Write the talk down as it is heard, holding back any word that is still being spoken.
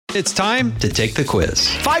It's time to take the quiz.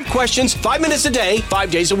 5 questions, 5 minutes a day,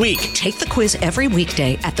 5 days a week. Take the quiz every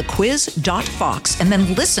weekday at thequiz.fox and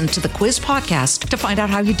then listen to the quiz podcast to find out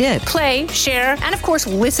how you did. Play, share, and of course,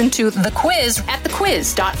 listen to the quiz at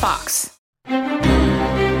thequiz.fox.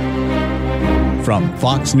 From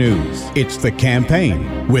Fox News, it's The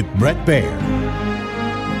Campaign with Bret Baier.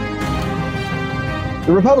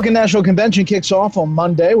 The Republican National Convention kicks off on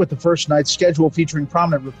Monday with the first night schedule featuring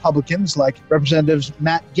prominent Republicans like Representatives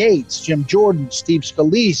Matt Gaetz, Jim Jordan, Steve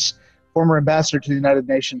Scalise, former ambassador to the United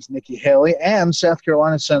Nations Nikki Haley, and South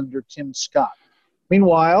Carolina Senator Tim Scott.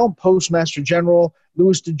 Meanwhile, Postmaster General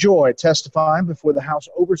Louis DeJoy testifying before the House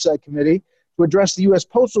Oversight Committee to address the U.S.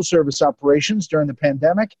 Postal Service operations during the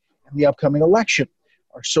pandemic and the upcoming election.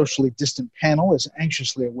 Our socially distant panel is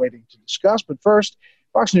anxiously awaiting to discuss, but first,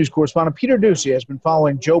 Fox News correspondent Peter Doocy has been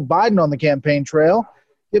following Joe Biden on the campaign trail.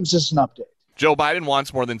 Gives us an update. Joe Biden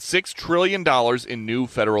wants more than $6 trillion in new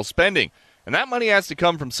federal spending, and that money has to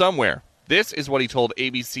come from somewhere. This is what he told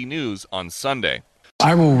ABC News on Sunday.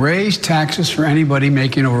 I will raise taxes for anybody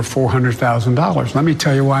making over $400,000. Let me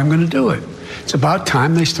tell you why I'm going to do it. It's about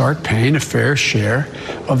time they start paying a fair share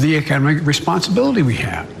of the economic responsibility we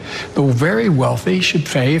have. The very wealthy should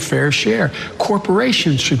pay a fair share.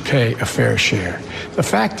 Corporations should pay a fair share. The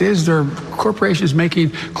fact is, there are corporations making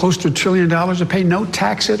close to $1 trillion that pay no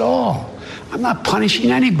tax at all. I'm not punishing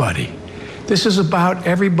anybody. This is about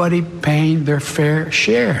everybody paying their fair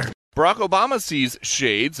share. Barack Obama sees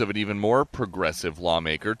shades of an even more progressive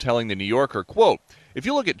lawmaker, telling the New Yorker, quote, "If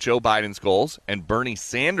you look at Joe Biden's goals and Bernie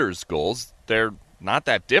Sanders' goals, they're not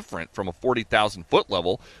that different from a 40,000-foot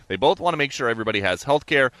level. They both want to make sure everybody has health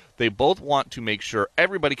care. They both want to make sure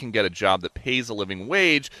everybody can get a job that pays a living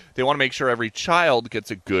wage. They want to make sure every child gets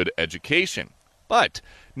a good education." But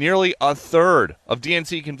nearly a third of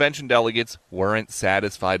DNC convention delegates weren't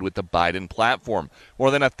satisfied with the Biden platform. More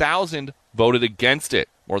than 1,000 voted against it.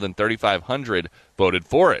 More than 3,500 voted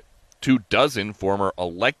for it. 24 former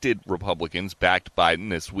elected Republicans backed Biden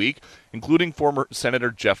this week, including former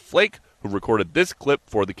Senator Jeff Flake, who recorded this clip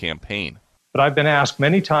for the campaign. But I've been asked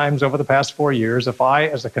many times over the past 4 years if I,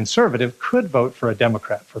 as a conservative, could vote for a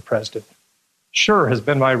Democrat for president. Sure has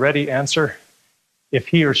been my ready answer, if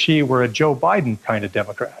he or she were a Joe Biden kind of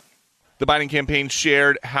Democrat. The Biden campaign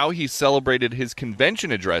shared how he celebrated his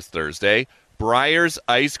convention address Thursday, Breyers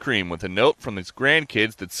ice cream, with a note from his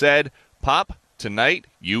grandkids that said, "Pop, tonight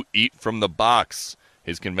you eat from the box."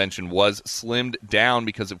 His convention was slimmed down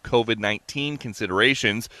because of COVID-19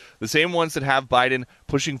 considerations, the same ones that have Biden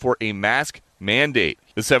pushing for a mask mandate.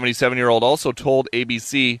 The 77-year-old also told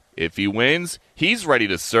ABC if he wins, he's ready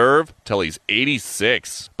to serve till he's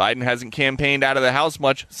 86. Biden hasn't campaigned out of the house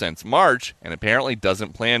much since March and apparently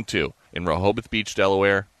doesn't plan to. In Rehoboth Beach,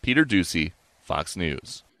 Delaware, Peter Doocy, Fox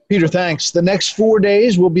News. Peter, thanks. The next 4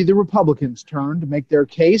 days will be the Republicans' turn to make their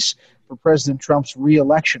case for President Trump's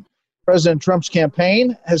re-election. President Trump's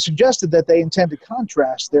campaign has suggested that they intend to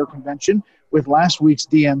contrast their convention with last week's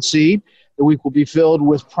DNC. The week will be filled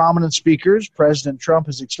with prominent speakers. President Trump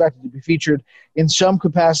is expected to be featured in some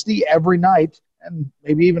capacity every night and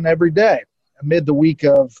maybe even every day. Amid the week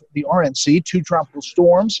of the RNC, 2 tropical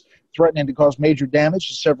storms threatening to cause major damage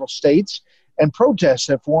to several states, and protests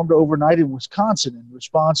have formed overnight in Wisconsin in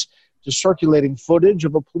response to circulating footage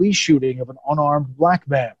of a police shooting of an unarmed black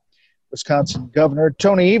man. Wisconsin Governor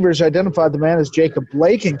Tony Evers identified the man as Jacob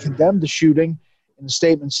Blake and condemned the shooting in a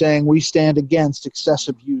statement saying, "We stand against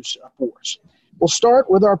excessive use of force." We'll start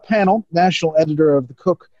with our panel, national editor of the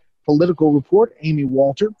Cook Political Report, Amy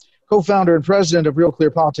Walter, co-founder and president of Real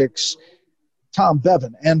Clear Politics, Tom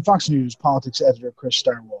Bevan, and Fox News politics editor, Chris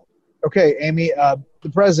Steinerwald. Okay, Amy, the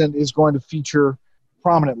president is going to feature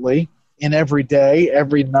prominently in every day,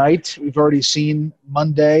 every night. We've already seen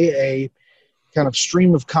Monday a kind of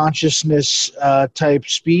stream of consciousness type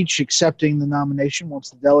speech accepting the nomination once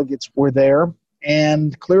the delegates were there.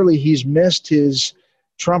 And clearly he's missed his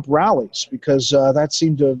Trump rallies because that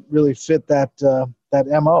seemed to really fit that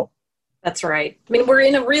MO. That's right. I mean, we're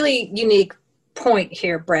in a really unique point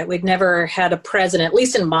here, Brett. We've never had a president, at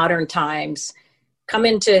least in modern times, come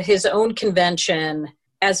into his own convention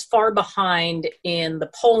as far behind in the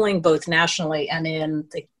polling, both nationally and in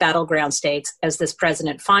the battleground states, as this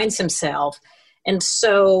president finds himself. And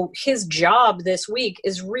so his job this week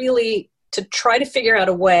is really to try to figure out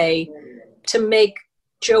a way to make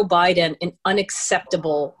Joe Biden an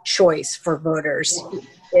unacceptable choice for voters.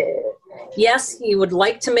 Yes, he would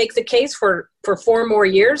like to make the case for 4 more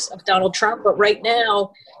years of Donald Trump, but right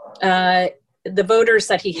now, the voters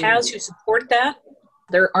that he has who support that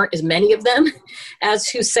there aren't as many of them as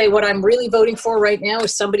who say what I'm really voting for right now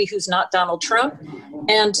is somebody who's not Donald Trump.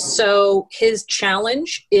 And so his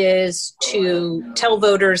challenge is to tell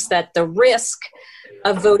voters that the risk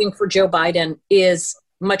of voting for Joe Biden is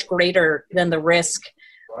much greater than the risk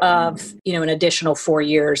of, an additional 4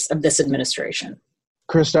 years of this administration.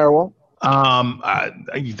 Chris Darwell? I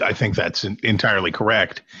think that's entirely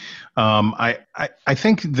correct. I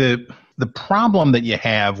think the problem that you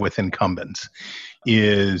have with incumbents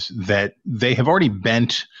is that they have already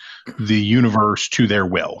bent the universe to their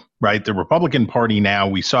will, right? The Republican Party now,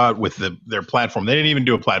 we saw it with their platform. They didn't even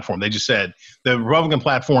do a platform. They just said the Republican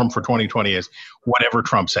platform for 2020 is whatever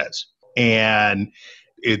Trump says. And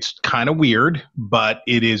it's kind of weird, but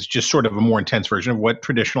it is just sort of a more intense version of what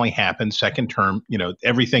traditionally happens. Second term,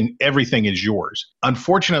 everything is yours.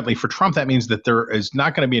 Unfortunately for Trump, that means that there is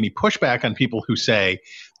not going to be any pushback on people who say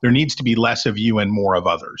there needs to be less of you and more of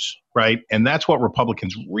others, right? And that's what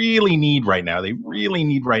Republicans really need right now. They really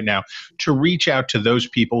need right now to reach out to those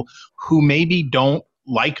people who maybe don't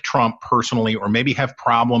like Trump personally, or maybe have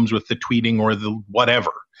problems with the tweeting or the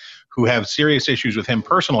whatever, who have serious issues with him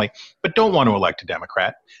personally, but don't want to elect a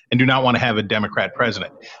Democrat and do not want to have a Democrat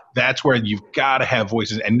president. That's where you've got to have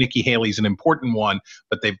voices, and Nikki Haley's an important one,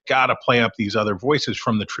 but they've got to play up these other voices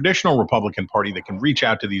from the traditional Republican Party that can reach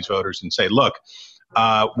out to these voters and say, look,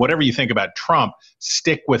 whatever you think about Trump,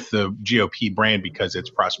 stick with the GOP brand because it's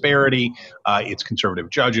prosperity, it's conservative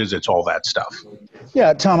judges, it's all that stuff.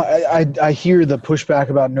 Yeah, Tom, I hear the pushback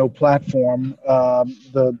about no platform.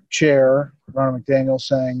 The chair, Ronna McDaniel,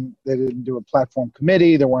 saying they didn't do a platform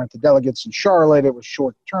committee, there weren't the delegates in Charlotte, it was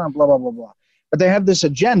short term, blah, blah, blah, blah. But they have this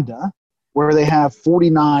agenda where they have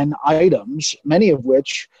 49 items, many of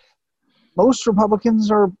which most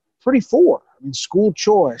Republicans are pretty for. I mean, school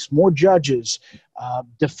choice, more judges,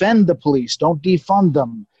 defend the police, don't defund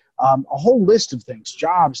them, a whole list of things,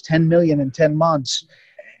 jobs, 10 million in 10 months.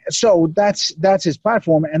 So that's his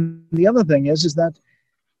platform. And the other thing is that,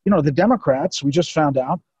 the Democrats, we just found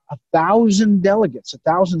out, 1,000 delegates,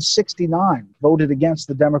 1,069 voted against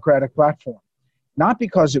the Democratic platform. Not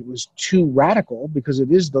because it was too radical, because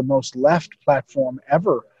it is the most left platform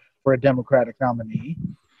ever for a Democratic nominee,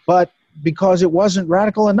 but because it wasn't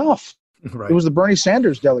radical enough. Right. It was the Bernie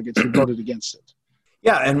Sanders delegates who voted against it.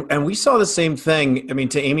 Yeah, and we saw the same thing. I mean,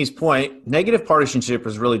 to Amy's point, negative partisanship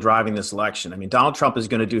was really driving this election. I mean, Donald Trump is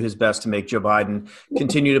going to do his best to make Joe Biden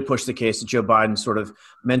continue to push the case that Joe Biden sort of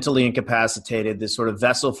mentally incapacitated, this sort of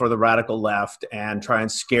vessel for the radical left, and try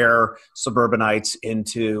and scare suburbanites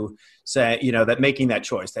into saying, that making that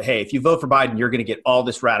choice that, hey, if you vote for Biden, you're going to get all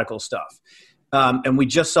this radical stuff. And we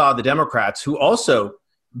just saw the Democrats, who also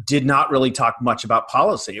did not really talk much about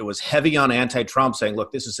policy. It was heavy on anti-Trump, saying,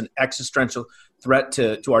 look, this is an existential threat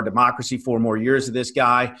to our democracy, 4 more years of this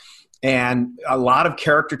guy. And a lot of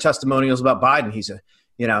character testimonials about Biden. He's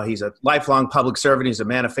a lifelong public servant. He's a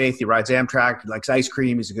man of faith. He rides Amtrak. He likes ice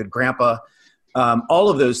cream. He's a good grandpa. All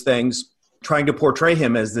of those things, trying to portray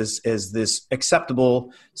him as this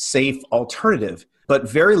acceptable, safe alternative, but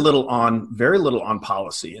very little on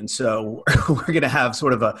policy. And so we're going to have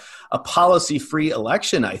sort of a policy-free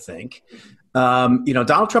election, I think.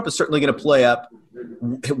 Donald Trump is certainly going to play up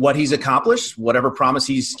what he's accomplished, whatever promise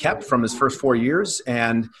he's kept from his first 4 years.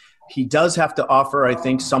 And he does have to offer, I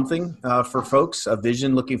think, something for folks, a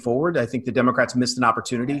vision looking forward. I think the Democrats missed an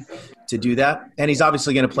opportunity to do that. And he's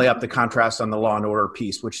obviously going to play up the contrast on the law and order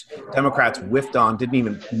piece, which Democrats whiffed on, didn't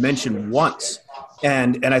even mention once.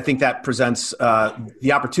 And I think that presents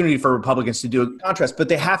the opportunity for Republicans to do a contrast, but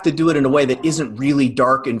they have to do it in a way that isn't really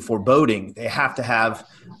dark and foreboding. They have to have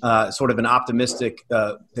sort of an optimistic,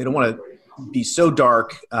 they don't want to be so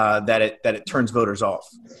dark that it turns voters off.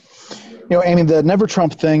 Amy, the Never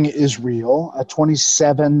Trump thing is real.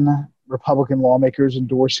 27 Republican lawmakers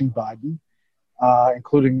endorsing Biden,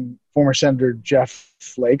 including former Senator Jeff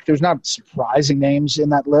Flake. There's not surprising names in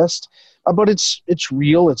that list, but it's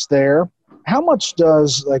real. It's there. How much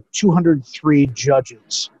does 203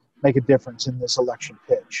 judges make a difference in this election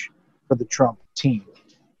pitch for the Trump team?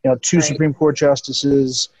 2 right. Supreme Court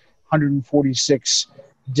justices, 146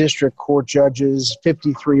 district court judges,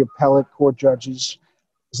 53 appellate court judges.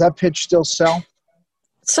 Does that pitch still sell?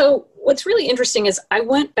 So what's really interesting is I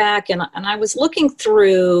went back and I was looking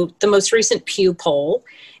through the most recent Pew poll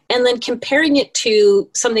and then comparing it to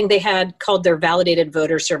something they had called their validated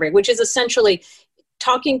voter survey, which is essentially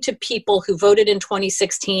talking to people who voted in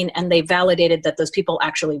 2016 and they validated that those people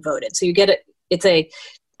actually voted. So you get it. It's a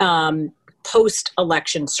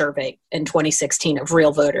post-election survey in 2016 of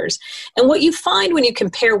real voters. And what you find when you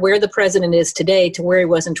compare where the president is today to where he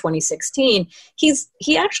was in 2016,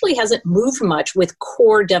 he actually hasn't moved much with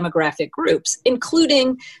core demographic groups,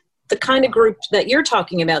 including the kind of group that you're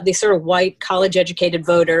talking about, these sort of white college-educated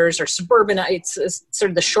voters or suburbanites is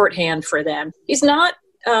sort of the shorthand for them. He's not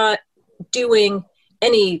doing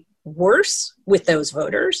any worse with those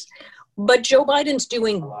voters, but Joe Biden's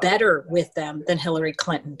doing better with them than Hillary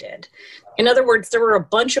Clinton did. In other words, there were a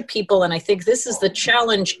bunch of people, and I think this is the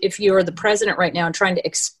challenge if you're the president right now and trying to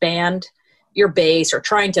expand your base or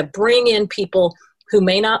trying to bring in people who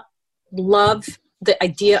may not love the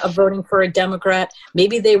idea of voting for a Democrat.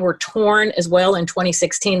 Maybe they were torn as well in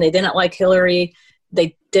 2016. They didn't like Hillary.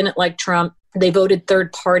 They didn't like Trump. They voted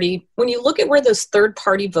third party. When you look at where those third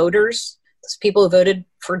party voters, those people who voted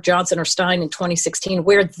for Johnson or Stein in 2016,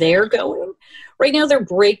 where they're going, right now they're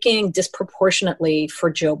breaking disproportionately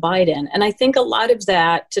for Joe Biden. And I think a lot of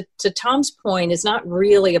that, to Tom's point, is not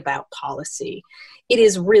really about policy. It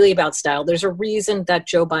is really about style. There's a reason that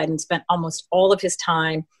Joe Biden spent almost all of his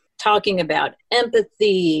time talking about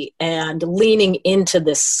empathy and leaning into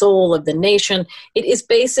the soul of the nation. It is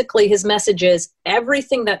basically, his message is,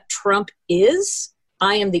 everything that Trump is,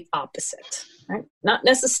 I am the opposite. Right? Not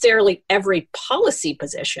necessarily every policy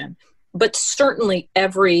position, but certainly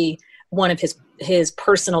every one of his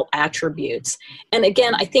personal attributes. And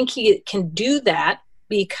again, I think he can do that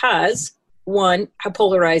because, one, how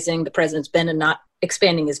polarizing the president's been and not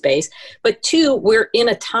expanding his base, but two, we're in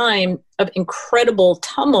a time of incredible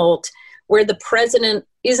tumult where the president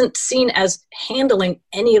isn't seen as handling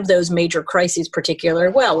any of those major crises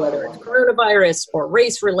particularly well, whether it's coronavirus or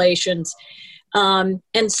race relations.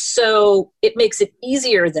 And so it makes it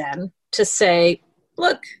easier then to say,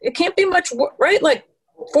 look, it can't be much, right? Like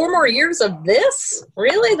 4 more years of this?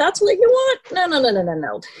 Really? That's what you want?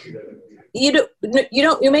 No.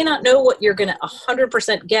 You may not know what you're going to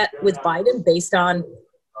 100% get with Biden based on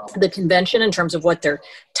the convention in terms of what their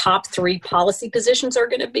top 3 policy positions are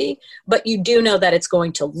going to be, but you do know that it's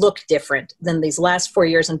going to look different than these last 4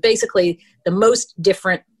 years. And basically the most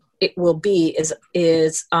different it will be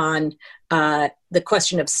is on the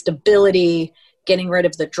question of stability, getting rid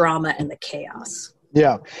of the drama and the chaos.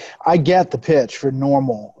 Yeah, I get the pitch for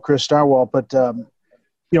normal Chris Stirewalt, but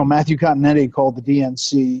Matthew Continetti called the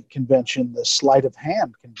DNC convention the sleight of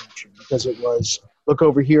hand convention because it was, look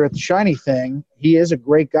over here at the shiny thing. He is a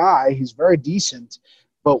great guy. He's very decent.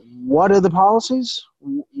 But what are the policies?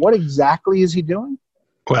 What exactly is he doing?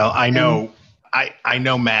 Well, I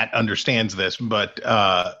know Matt understands this, but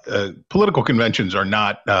political conventions are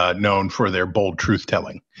not known for their bold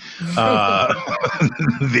truth-telling.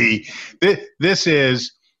 This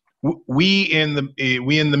is we in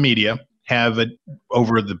the media have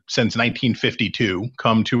since 1952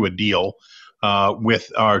 come to a deal with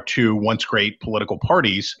our 2 once great political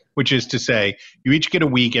parties, which is to say, you each get a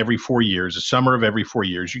week every 4 years, a summer of every 4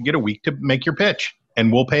 years. You get a week to make your pitch.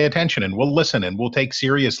 And we'll pay attention and we'll listen and we'll take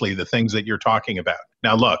seriously the things that you're talking about.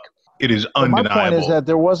 Now, look, it is undeniable. My point is that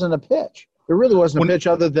there wasn't a pitch. There really wasn't a pitch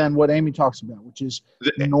other than what Amy talks about, which is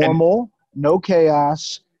normal, no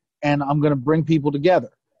chaos, and I'm going to bring people together.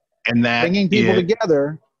 And that bringing people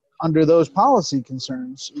together under those policy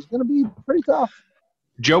concerns is going to be pretty tough.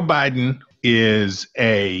 Joe Biden is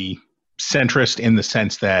a centrist in the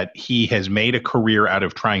sense that he has made a career out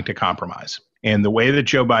of trying to compromise. And the way that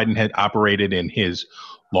Joe Biden had operated in his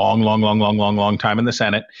long time in the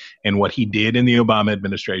Senate and what he did in the Obama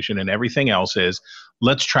administration and everything else is,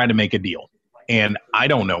 let's try to make a deal. And I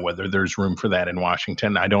don't know whether there's room for that in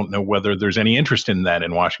Washington. I don't know whether there's any interest in that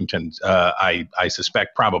in Washington. I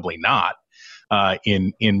suspect probably not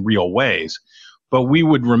in real ways. But we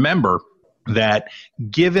would remember that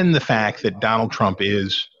given the fact that Donald Trump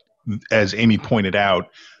is, as Amy pointed out,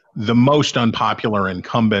 the most unpopular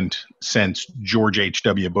incumbent since George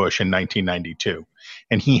H.W. Bush in 1992.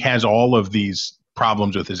 And he has all of these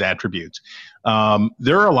problems with his attributes.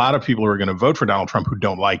 There are a lot of people who are going to vote for Donald Trump who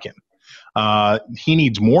don't like him. He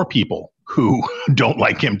needs more people who don't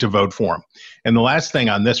like him to vote for him. And the last thing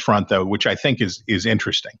on this front, though, which I think is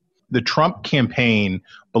interesting, the Trump campaign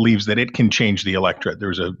believes that it can change the electorate.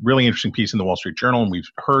 There's a really interesting piece in the Wall Street Journal, and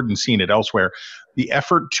we've heard and seen it elsewhere. The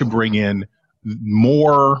effort to bring in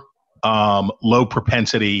more low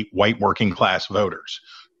propensity white working class voters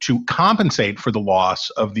to compensate for the loss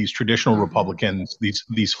of these traditional Republicans, these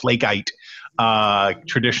flakite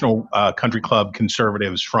traditional country club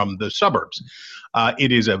conservatives from the suburbs.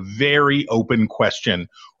 It is a very open question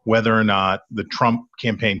whether or not the Trump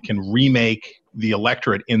campaign can remake the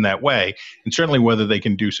electorate in that way, and certainly whether they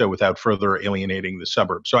can do so without further alienating the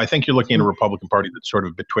suburbs. So I think you're looking at a Republican Party that's sort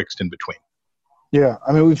of betwixt and between. Yeah,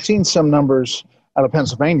 I mean, we've seen some numbers out of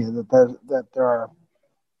Pennsylvania that there are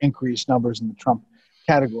increased numbers in the Trump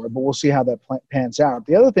category, but we'll see how that pans out.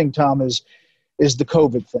 The other thing, Tom, is the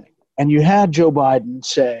COVID thing. And you had Joe Biden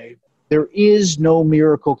say there is no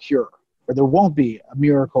miracle cure, or there won't be a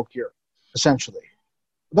miracle cure, essentially.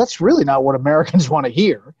 That's really not what Americans want to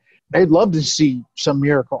hear. They'd love to see some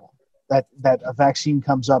miracle, that a vaccine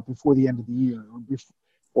comes up before the end of the year,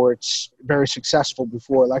 or it's very successful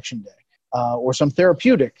before Election Day. Or some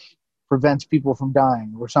therapeutic prevents people from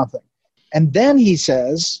dying or something. And then he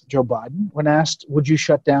says, Joe Biden, when asked, would you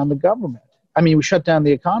shut down the government? We shut down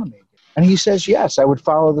the economy. And he says, yes, I would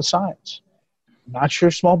follow the science. Not sure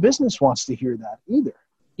small business wants to hear that either.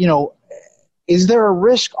 Is there a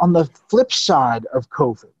risk on the flip side of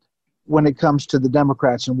COVID when it comes to the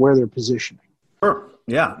Democrats and where they're positioning? Sure.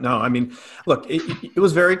 Yeah, no, look, it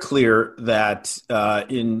was very clear that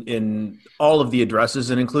in all of the addresses,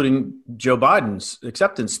 and including Joe Biden's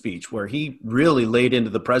acceptance speech, where he really laid into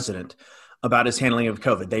the president about his handling of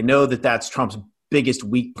COVID. They know that that's Trump's biggest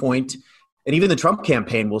weak point. And even the Trump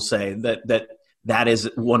campaign will say that is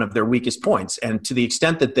one of their weakest points. And to the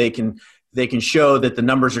extent that they can show that the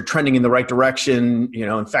numbers are trending in the right direction,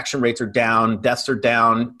 infection rates are down, deaths are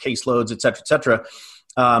down, caseloads, et cetera,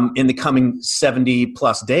 in the coming 70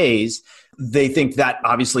 plus days, they think that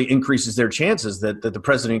obviously increases their chances that the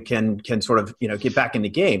president can sort of, get back in the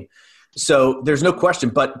game. So there's no question.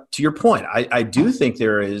 But to your point, I do think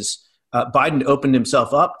there is Biden opened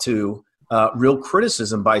himself up to real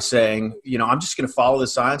criticism by saying, I'm just going to follow the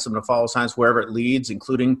science. I'm going to follow science wherever it leads,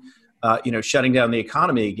 including, shutting down the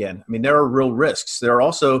economy again. There are real risks. There are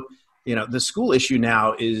also, the school issue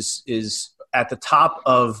now is at the top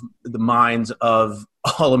of the minds of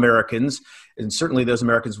all Americans, and certainly those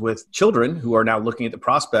Americans with children who are now looking at the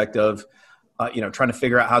prospect of, trying to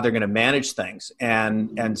figure out how they're going to manage things.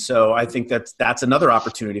 And so I think that's another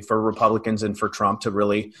opportunity for Republicans and for Trump to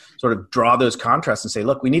really sort of draw those contrasts and say,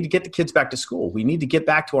 look, we need to get the kids back to school. We need to get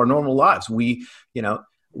back to our normal lives.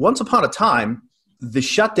 Once upon a time, the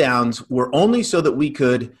shutdowns were only so that we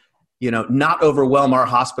could, not overwhelm our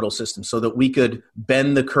hospital system, so that we could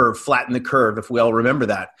bend the curve, flatten the curve, if we all remember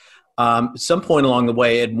that. At some point along the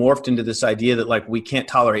way, it morphed into this idea that we can't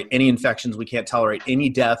tolerate any infections, we can't tolerate any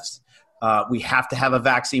deaths. We have to have a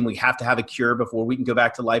vaccine, we have to have a cure before we can go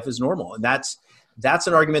back to life as normal. And that's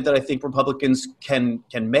an argument that I think Republicans can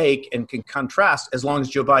make and can contrast as long as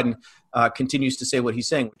Joe Biden continues to say what he's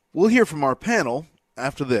saying. We'll hear from our panel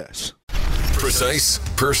after this. Precise,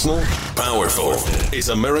 personal, powerful. It's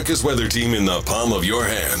America's weather team in the palm of your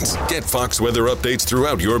hands. Get Fox weather updates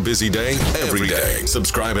throughout your busy day, every day.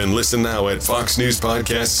 Subscribe and listen now at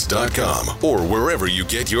foxnewspodcasts.com or wherever you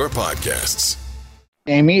get your podcasts.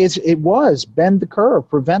 Amy, it was bend the curve,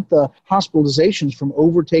 prevent the hospitalizations from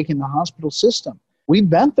overtaking the hospital system. We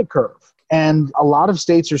bent the curve, and a lot of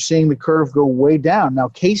states are seeing the curve go way down. Now,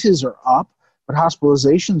 cases are up, but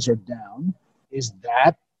hospitalizations are down. Is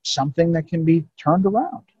that something that can be turned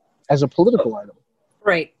around as a political item?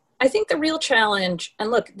 Right. I think the real challenge, and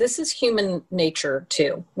look, this is human nature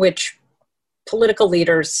too, which political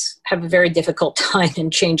leaders have a very difficult time in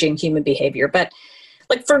changing human behavior. But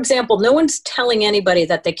for example, no one's telling anybody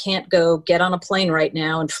that they can't go get on a plane right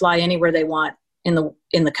now and fly anywhere they want in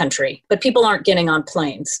the country. But people aren't getting on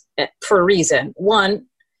planes for a reason. One,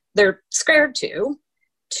 they're scared to.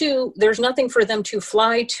 Two, there's nothing for them to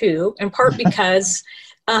fly to, in part because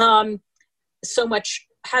so much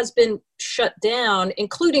has been shut down,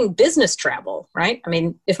 including business travel, right?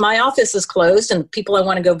 If my office is closed and the people I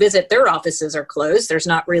want to go visit, their offices are closed, there's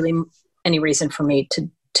not really any reason for me to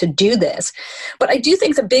do this. But I do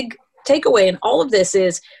think the big takeaway in all of this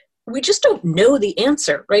is we just don't know the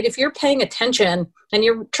answer, right? If you're paying attention and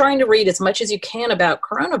you're trying to read as much as you can about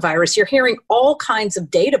coronavirus, you're hearing all kinds of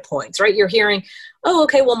data points, right? You're hearing, oh,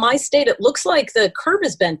 okay, well, my state, it looks like the curve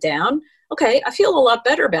is bent down. Okay, I feel a lot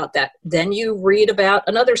better about that. Then you read about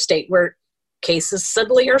another state where cases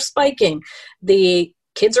suddenly are spiking. The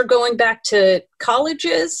kids are going back to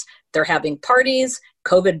colleges. They're having parties.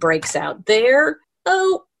 COVID breaks out there.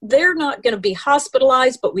 Oh, they're not going to be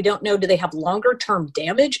hospitalized, but we don't know, do they have longer term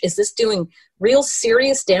damage? Is this doing real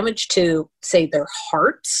serious damage to, say, their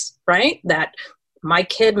hearts, right? That my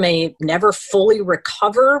kid may never fully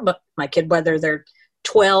recover, but my kid, whether they're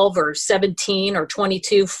 12 or 17 or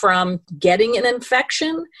 22 from getting an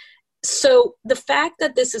infection. So the fact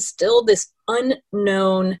that this is still this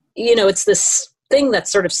unknown, it's this thing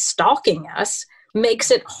that's sort of stalking us,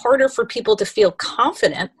 makes it harder for people to feel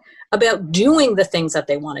confident about doing the things that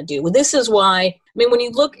they want to do. This is why, when you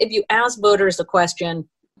look, if you ask voters the question,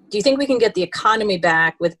 do you think we can get the economy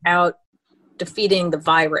back without defeating the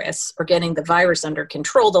virus or getting the virus under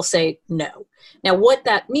control, they'll say no. Now, what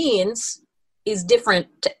that means is different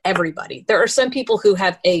to everybody. There are some people who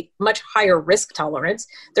have a much higher risk tolerance.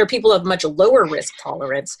 There are people who have much lower risk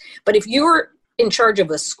tolerance. But if you're in charge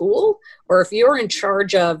of a school, or if you're in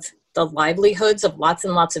charge of the livelihoods of lots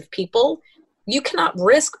and lots of people, you cannot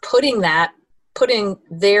risk putting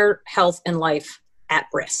their health and life at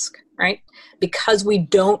risk, right? Because we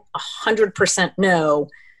don't 100% know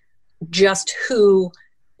just who,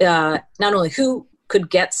 not only who could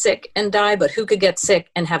get sick and die, but who could get sick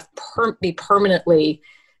and have be permanently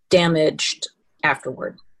damaged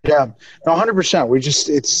afterward. Yeah, no, 100%.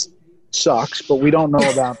 It sucks, but we don't know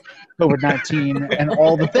about COVID-19 and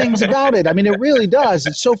all the things about it. I mean, it really does.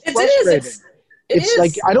 It's so frustrating. It's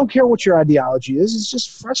like, I don't care what your ideology is. It's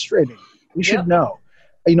just frustrating. We should know.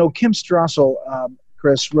 You know, Kim Strassel,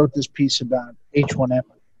 Chris, wrote this piece about H1N1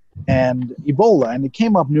 and Ebola, and it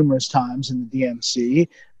came up numerous times in the DNC,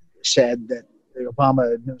 said that the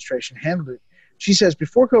Obama administration handled it. She says,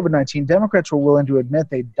 before COVID-19, Democrats were willing to admit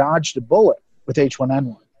they dodged a bullet with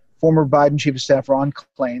H1N1. Former Biden Chief of Staff Ron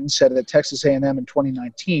Klain said at Texas A&M in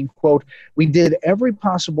 2019, quote, "We did every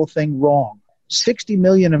possible thing wrong. 60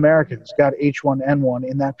 million Americans got H1N1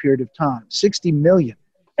 in that period of time. 60 million.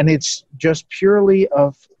 And it's just purely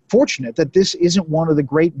fortunate that this isn't one of the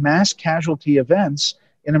great mass casualty events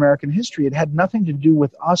in American history. It had nothing to do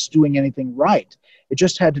with us doing anything right. It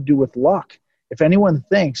just had to do with luck. If anyone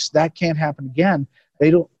thinks that can't happen again, they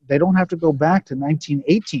don't have to go back to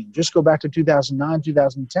 1918. Just go back to 2009,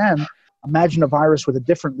 2010. Imagine a virus with a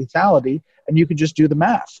different lethality, and you could just do the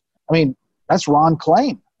math. I mean, that's Ron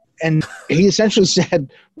Klain. And he essentially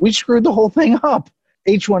said, we screwed the whole thing up.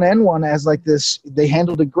 H1N1 as like this, they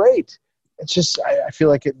handled it great. It's just, I feel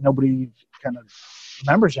like nobody kind of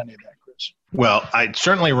remembers any of that, Chris. Well, I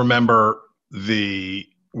certainly remember the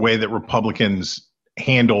way that Republicans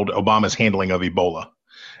handled Obama's handling of Ebola,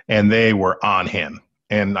 and they were on him.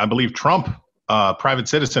 And I believe Trump, private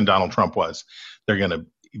citizen Donald Trump was,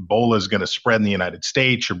 Ebola is going to spread in the United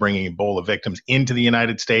States. You're bringing Ebola victims into the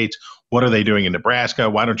United States. What are they doing in Nebraska?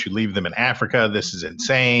 Why don't you leave them in Africa? This is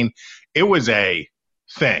insane. It was a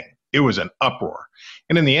thing. It was an uproar.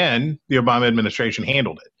 And in the end, the Obama administration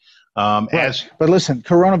handled it. But listen,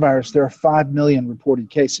 coronavirus, there are 5 million reported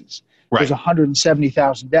cases. Right. There's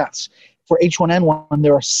 170,000 deaths. For H1N1,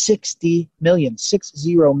 there are 60 million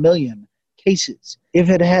cases. If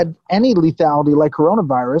it had any lethality like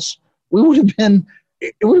coronavirus, it would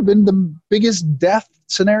have been the biggest death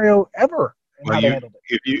scenario ever. Well,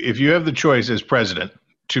 if you have the choice as president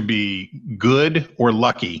to be good or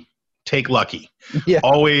lucky, take lucky. Yeah.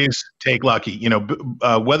 Always take lucky. You know,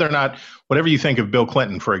 whether or not, whatever you think of Bill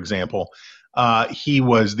Clinton, for example, he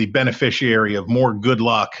was the beneficiary of more good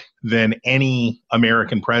luck than any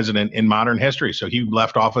American president in modern history. So he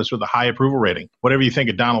left office with a high approval rating. Whatever you think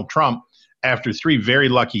of Donald Trump, after 3 very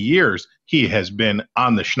lucky years, he has been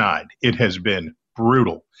on the schneid. It has been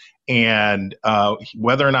brutal. And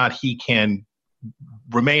whether or not he can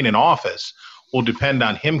remain in office will depend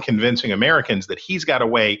on him convincing Americans that he's got a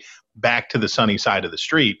way back to the sunny side of the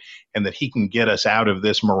street and that he can get us out of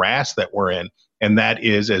this morass that we're in. And that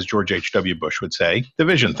is, as George H.W. Bush would say, the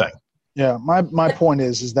vision thing. Yeah, my point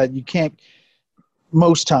is that you can't,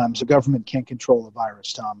 most times the government can't control a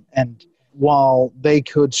virus, Tom. And while they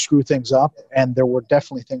could screw things up, and there were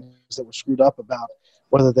definitely things that were screwed up about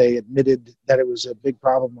whether they admitted that it was a big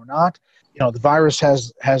problem or not, you know, the virus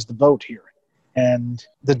has the vote here. And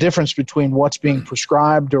the difference between what's being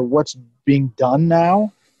prescribed or what's being done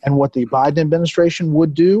now and what the Biden administration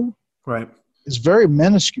would do is very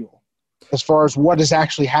minuscule as far as what is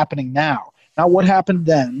actually happening now. Not what happened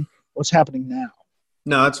then, what's happening now.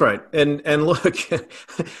 No, that's right. And look,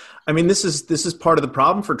 I mean, this is part of the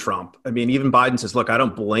problem for Trump. I mean, even Biden says, look, I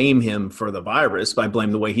don't blame him for the virus. I blame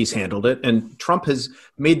the way he's handled it. And Trump has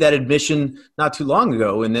made that admission not too long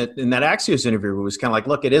ago in that Axios interview, where it was kind of like,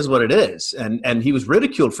 look, it is what it is. And he was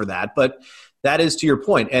ridiculed for that. But that is to your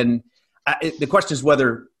point. And the question is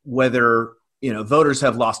whether voters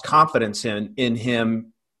have lost confidence in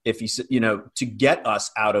him if he, to get us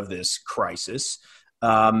out of this crisis.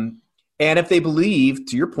 And if they believe,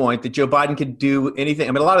 to your point, that Joe Biden could do anything,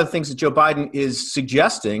 I mean, a lot of the things that Joe Biden is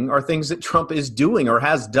suggesting are things that Trump is doing or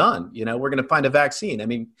has done. We're going to find a vaccine. I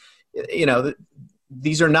mean,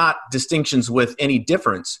 these are not distinctions with any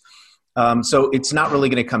difference. So it's not really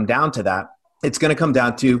going to come down to that. it's going to come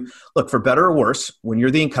down to, look, for better or worse, when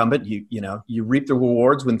you're the incumbent, you reap the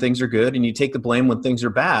rewards when things are good and you take the blame when things are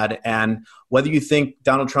bad. And whether you think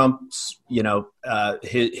Donald Trump's,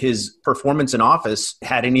 his performance in office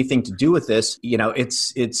had anything to do with this,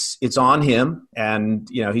 it's on him, and,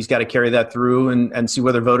 he's got to carry that through and see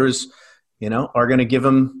whether voters, are going to give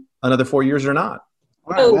him another 4 years or not.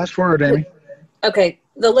 All right, last word, Amy. Okay.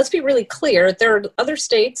 Let's be really clear. There are other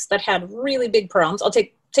states that had really big problems. I'll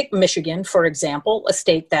take Michigan, for example, a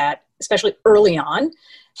state that, especially early on,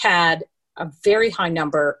 had a very high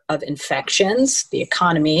number of infections. The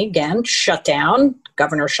economy, again, shut down.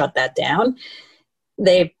 Governor shut that down.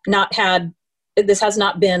 This has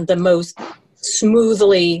not been the most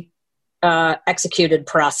smoothly executed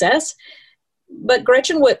process. But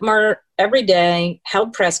Gretchen Whitmer every day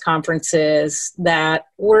held press conferences that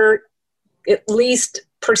were at least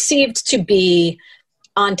perceived to be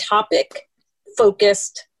on topic,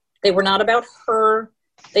 focused. They were not about her.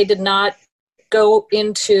 They did not go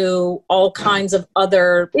into all kinds of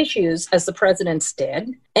other issues as the presidents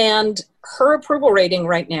did. And her approval rating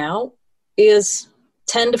right now is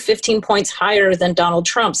 10 to 15 points higher than Donald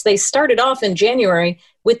Trump's. They started off in January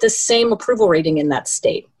with the same approval rating in that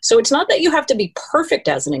state. So it's not that you have to be perfect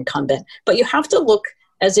as an incumbent, but you have to look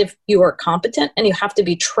as if you are competent, and you have to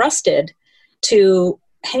be trusted to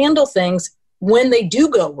handle things when they do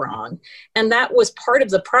go wrong. And that was part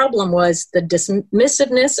of the problem, was the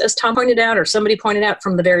dismissiveness, as Tom pointed out, or somebody pointed out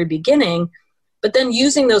from the very beginning, but then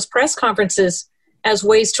using those press conferences as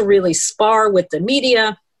ways to really spar with the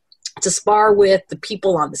media, to spar with the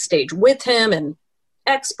people on the stage with him and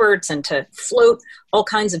experts, and to float all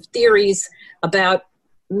kinds of theories about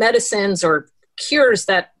medicines or cures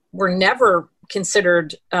that were never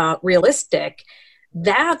considered realistic.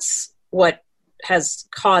 That's what has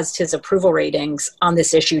caused his approval ratings on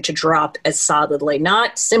this issue to drop as solidly,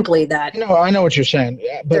 not simply that. I know what you're saying.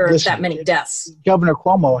 But there are listen, that many deaths. Governor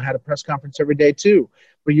Cuomo had a press conference every day too,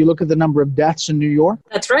 where you look at the number of deaths in New York.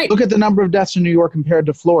 That's right. Look at the number of deaths in New York compared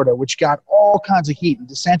to Florida, which got all kinds of heat, and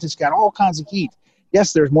DeSantis got all kinds of heat.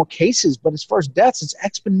 Yes, there's more cases, but as far as deaths, it's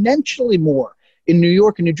exponentially more in New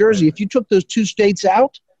York and New Jersey. If you took those two states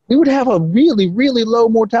out, we would have a really, really low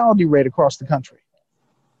mortality rate across the country.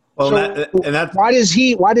 Well, so why does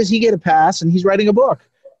he get a pass and he's writing a book?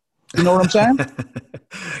 You know what I'm saying?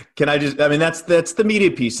 That's the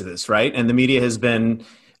media piece of this, right? And the media has been,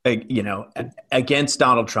 against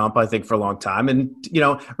Donald Trump, I think, for a long time. And,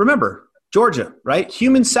 remember, Georgia, right?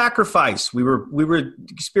 Human sacrifice. We were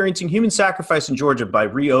experiencing human sacrifice in Georgia by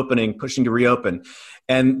pushing to reopen.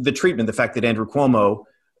 And the treatment, the fact that Andrew Cuomo,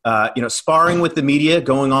 sparring with the media,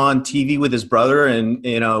 going on TV with his brother and,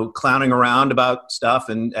 clowning around about stuff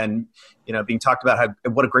and being talked about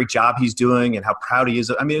what a great job he's doing and how proud he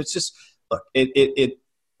is. I mean, it's just, look, it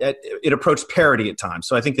approached parody at times.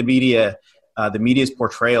 So I think the media's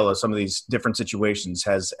portrayal of some of these different situations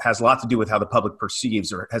has a lot to do with how the public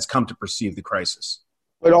perceives or has come to perceive the crisis.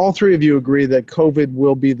 But all three of you agree that COVID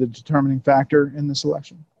will be the determining factor in this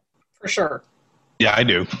election? For sure. Yeah, I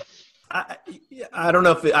do. I don't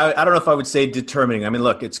know if I would say determining. I mean,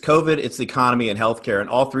 look, it's COVID, it's the economy, and healthcare, and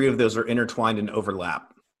all three of those are intertwined and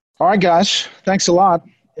overlap. All right, guys. Thanks a lot.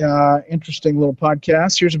 Interesting little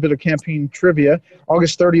podcast. Here's a bit of campaign trivia.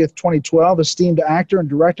 August 30th, 2012, esteemed actor and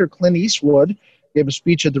director Clint Eastwood gave a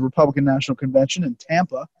speech at the Republican National Convention in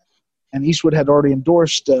Tampa, and Eastwood had already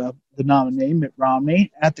endorsed the nominee, Mitt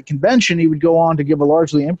Romney. At the convention, he would go on to give a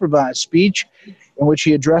largely improvised speech in which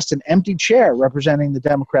he addressed an empty chair representing the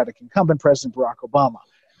Democratic incumbent, President Barack Obama.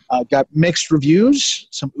 Got mixed reviews,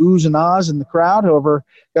 some oohs and ahs in the crowd, however,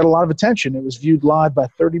 got a lot of attention. It was viewed live by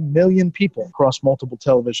 30 million people across multiple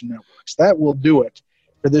television networks. That will do it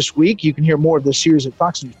for this week. You can hear more of this series at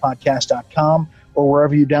foxnewspodcast.com or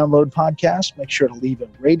wherever you download podcasts. Make sure to leave a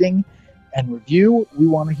rating and review. We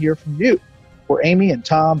want to hear from you. For Amy and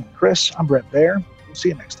Tom and Chris, I'm Brett Baer. We'll see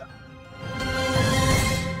you next time.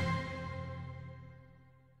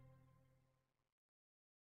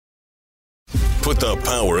 Put the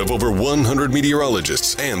power of over 100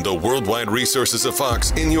 meteorologists and the worldwide resources of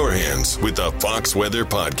Fox in your hands with the Fox Weather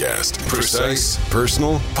Podcast. Precise,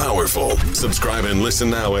 personal, powerful. Subscribe and listen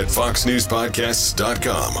now at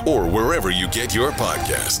foxnewspodcasts.com or wherever you get your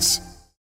podcasts.